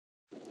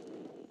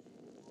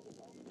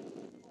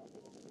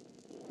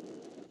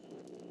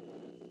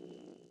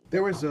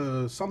There is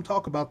some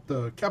talk about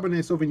the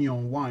Cabernet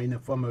Sauvignon wine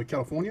from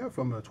California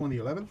from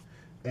 2011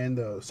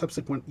 and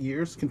subsequent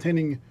years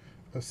containing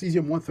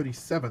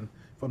Cesium-137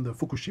 from the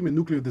Fukushima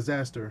nuclear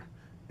disaster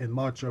in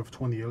March of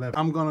 2011.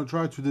 I'm going to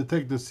try to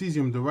detect the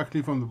cesium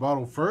directly from the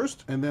bottle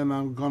first, and then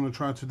I'm going to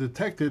try to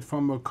detect it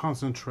from a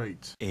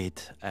concentrate.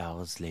 8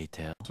 hours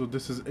later. So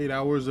this is 8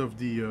 hours of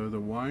the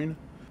wine.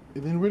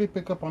 It didn't really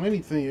pick up on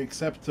anything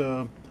except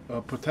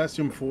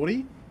potassium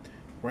 40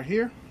 right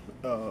here.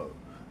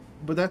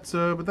 But that's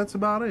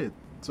about it.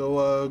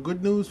 So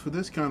good news for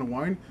this kind of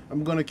wine.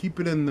 I'm gonna keep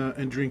it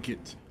and drink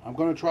it. I'm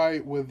gonna try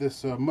it with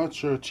this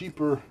much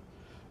cheaper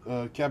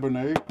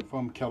Cabernet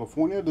from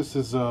California. This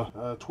is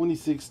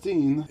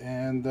 2016,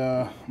 and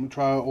I'm gonna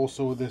try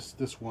also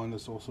this one.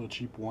 It's also a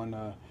cheap one,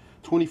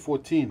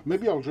 2014.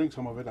 Maybe I'll drink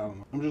some of it. I don't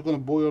know. I'm just gonna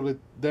boil it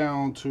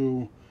down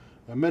to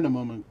a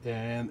minimum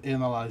and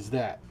analyze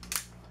that.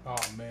 Oh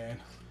man,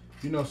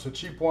 you know it's a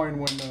cheap wine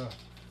when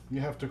you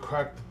have to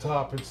crack the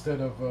top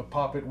instead of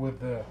pop it with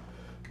the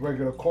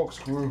regular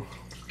corkscrew.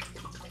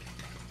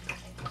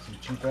 That's some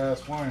cheap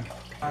ass wine.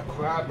 I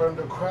burned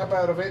the crap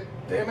out of it,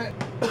 damn it.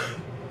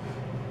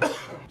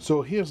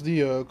 So here's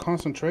the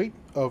concentrate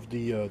of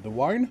the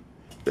wine.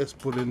 Let's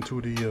put it into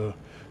the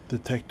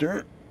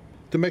detector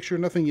to make sure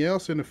nothing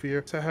else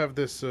interferes. I have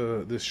this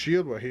this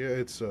shield right here.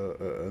 It's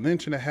 1.5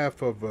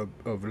 inches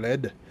of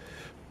lead.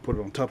 Put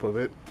it on top of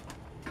it.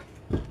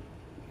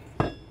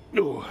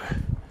 Ooh.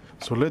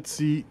 So let's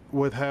see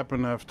what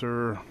happened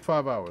after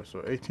 5 hours.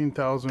 So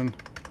 18,000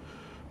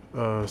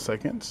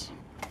 seconds,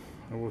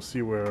 and we'll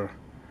see what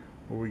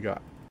we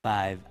got.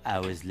 5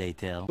 hours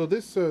later. So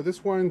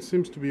this wine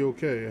seems to be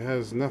okay. It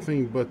has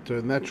nothing but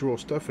natural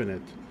stuff in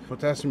it.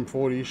 Potassium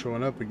 40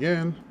 showing up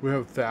again. We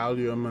have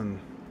thallium and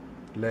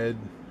lead,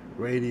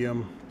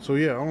 radium. So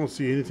yeah, I don't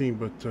see anything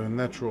but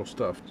natural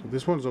stuff. So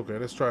this one's okay.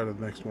 Let's try the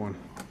next one.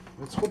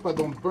 Let's hope I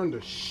don't burn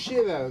the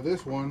shit out of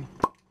this one.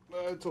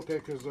 It's okay,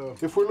 because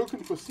if we're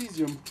looking for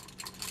cesium,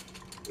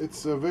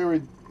 it's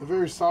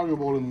very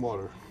soluble in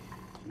water.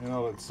 You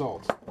know, it's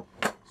salt.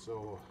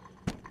 So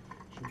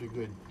should be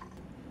good.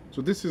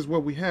 So this is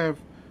what we have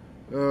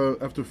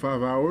after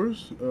 5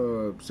 hours.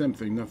 Same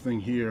thing, nothing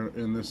here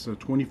in this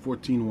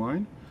 2014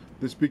 wine.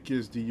 This peak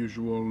is the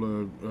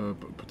usual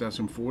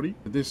potassium 40.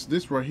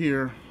 This right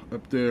here,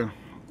 up there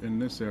in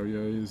this area,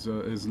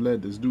 is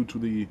lead. Is due to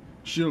the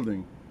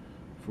shielding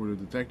for the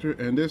detector.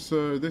 And this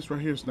right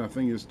here is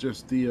nothing. It's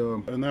just the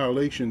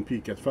annihilation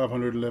peak at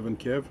 511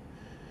 keV.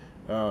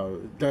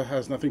 That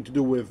has nothing to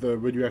do with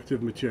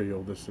radioactive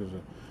material. This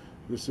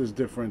is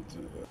different.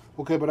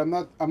 Okay, but I'm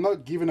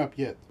not giving up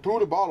yet.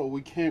 Through the bottle,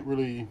 we can't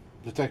really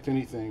detect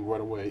anything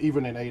right away,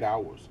 even in 8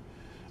 hours.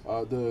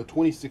 The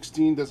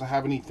 2016 doesn't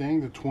have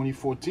anything. The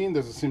 2014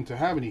 doesn't seem to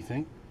have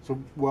anything.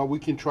 So, well, we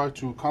can try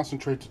to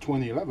concentrate to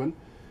 2011,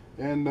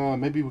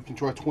 and maybe we can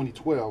try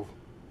 2012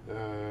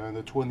 and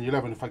the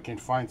 2011 if I can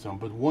find some.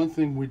 But one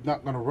thing we're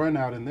not going to run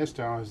out in this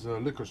town is a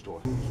liquor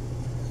store.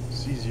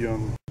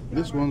 Cesium.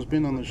 This one's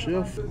been on the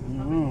shelf, I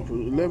don't know, for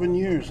 11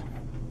 years.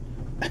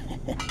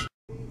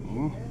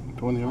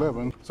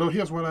 2011. So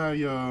here's what I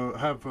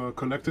have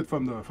collected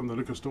from the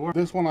liquor store.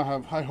 This one I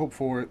have high hope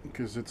for it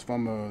because it's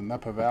from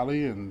Napa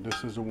Valley, and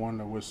this is the one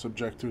that was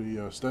subject to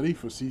the study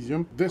for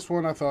cesium. This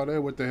one I thought, hey,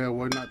 what the hell,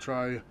 why not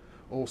try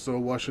also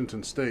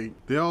Washington State?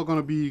 They're all going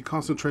to be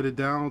concentrated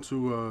down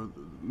to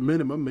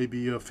minimum,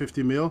 maybe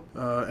 50 mil,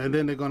 and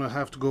then they're going to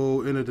have to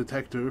go in a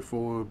detector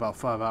for about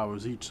 5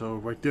 hours each. So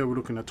right there we're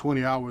looking at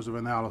 20 hours of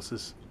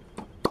analysis.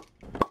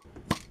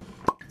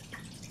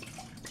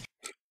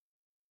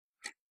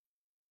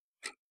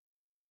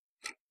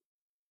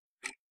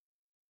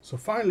 So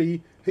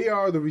finally, here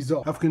are the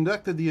results. I've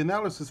conducted the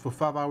analysis for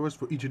 5 hours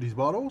for each of these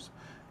bottles,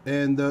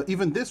 and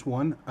even this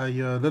one, I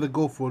let it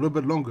go for a little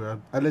bit longer.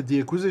 I let the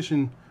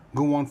acquisition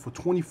go on for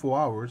 24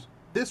 hours.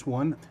 This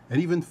one, and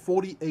even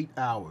 48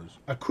 hours.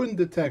 I couldn't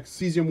detect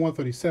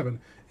Cesium-137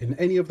 in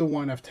any of the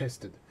wine I've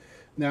tested.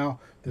 Now,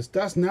 this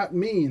does not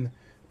mean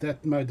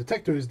that my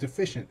detector is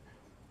deficient,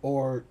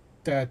 or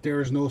that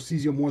there is no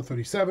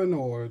Cesium-137,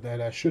 or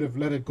that I should have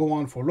let it go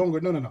on for longer.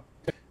 No, no, no.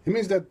 It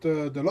means that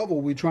the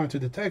level we're trying to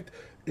detect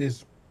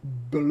is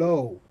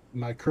below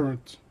my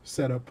current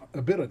setup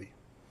ability.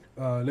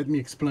 Let me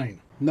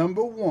explain.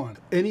 Number one,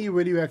 any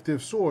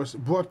radioactive source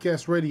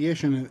broadcasts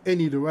radiation in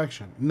any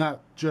direction,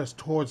 not just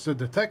towards the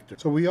detector.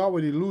 So we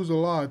already lose a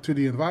lot to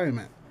the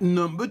environment.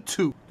 Number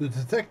two, the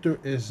detector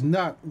is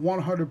not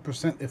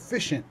 100%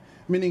 efficient,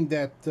 meaning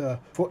that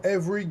for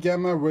every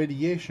gamma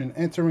radiation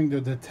entering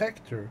the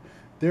detector,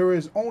 there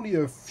is only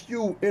a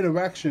few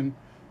interaction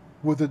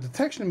with the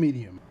detection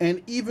medium,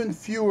 and even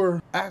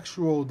fewer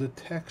actual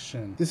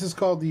detection. This is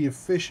called the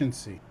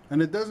efficiency.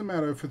 And it doesn't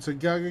matter if it's a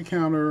Geiger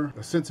counter,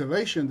 a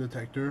scintillation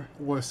detector,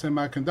 or a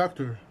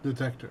semiconductor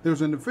detector.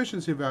 There's an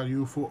efficiency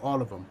value for all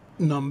of them.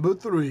 Number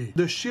three,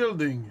 the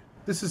shielding.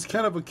 this is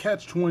kind of a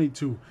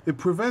catch-22. It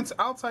prevents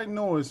outside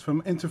noise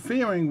from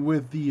interfering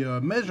with the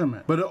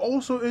measurement, but it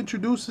also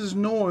introduces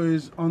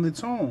noise on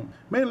its own,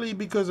 mainly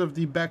because of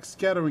the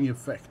backscattering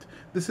effect.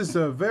 This is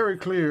very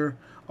clear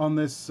on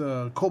this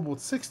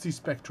cobalt-60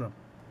 spectrum.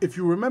 If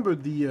you remember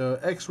the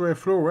X-ray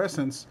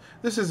fluorescence,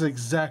 this is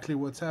exactly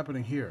what's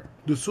happening here.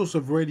 The source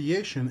of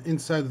radiation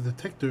inside the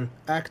detector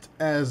acts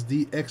as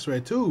the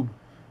X-ray tube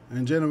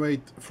and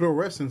generate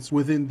fluorescence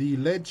within the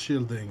lead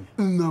shielding.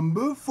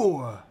 Number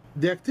 4.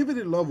 The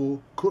activity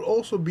level could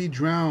also be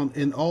drowned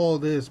in all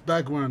this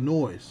background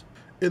noise.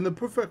 In the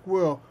perfect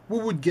world, we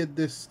would get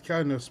this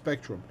kind of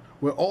spectrum,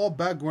 where all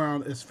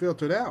background is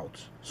filtered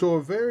out. So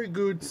a very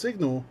good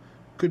signal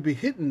could be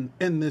hidden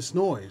in this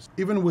noise.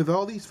 Even with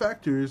all these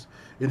factors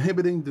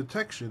inhibiting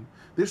detection,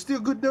 there's still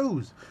good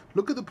news.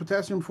 Look at the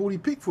potassium 40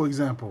 peak, for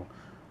example.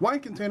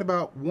 Wine contains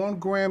about 1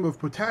 gram of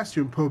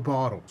potassium per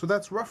bottle. So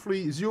that's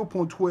roughly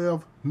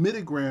 0.12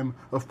 milligram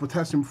of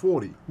potassium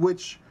 40,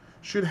 which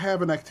should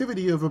have an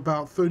activity of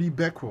about 30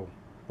 becquerel,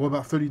 or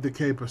about 30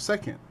 decay per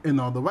second in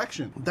all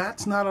direction.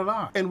 That's not a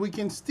lot. And we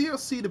can still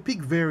see the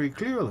peak very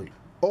clearly.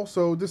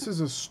 Also, this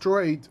is a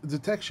straight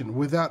detection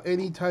without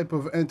any type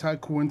of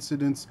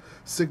anti-coincidence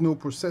signal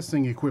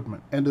processing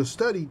equipment. And the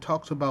study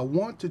talks about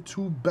 1 to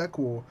 2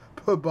 becquerel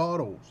per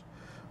bottles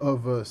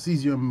of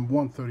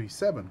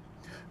Cesium-137.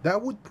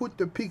 That would put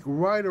the peak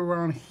right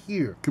around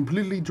here,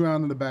 completely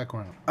drowned in the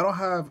background. I don't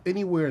have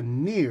anywhere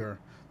near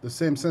the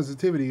same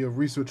sensitivity of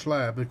research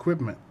lab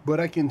equipment,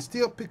 but I can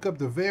still pick up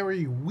the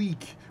very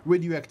weak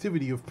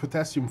radioactivity of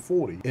potassium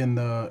 40 in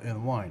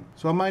wine.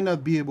 So I might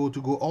not be able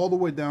to go all the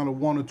way down to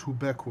 1 or 2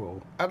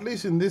 becquerel. At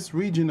least in this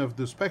region of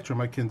the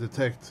spectrum, I can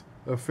detect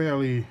a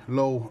fairly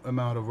low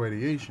amount of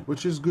radiation,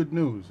 which is good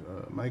news.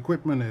 My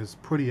equipment is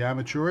pretty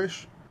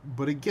amateurish,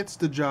 but it gets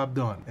the job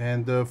done.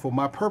 And for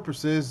my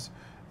purposes,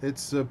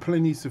 it's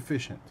plenty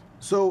sufficient.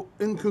 So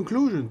in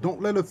conclusion,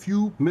 don't let a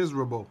few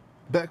miserable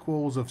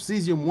becquerels of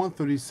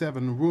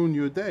Cesium-137 ruin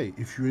your day.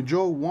 If you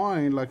enjoy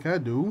wine like I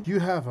do, you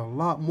have a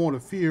lot more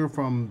to fear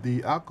from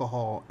the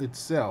alcohol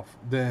itself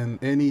than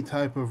any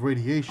type of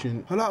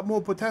radiation. A lot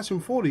more potassium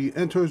 40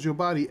 enters your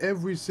body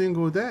every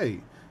single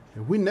day.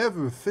 And we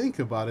never think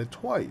about it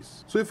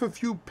twice. So if a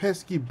few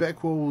pesky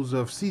becquerels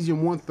of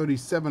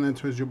Cesium-137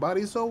 enters your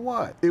body, so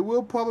what? It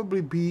will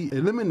probably be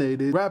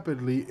eliminated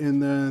rapidly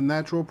in the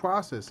natural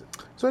process.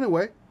 So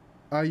anyway,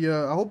 I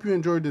hope you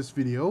enjoyed this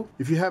video.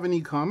 If you have any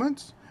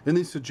comments,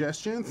 any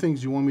suggestions,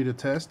 things you want me to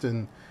test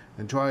and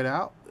try it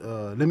out,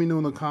 let me know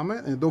in the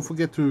comment. And don't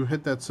forget to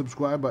hit that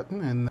subscribe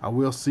button. And I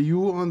will see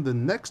you on the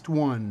next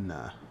one.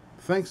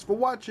 Thanks for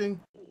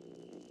watching.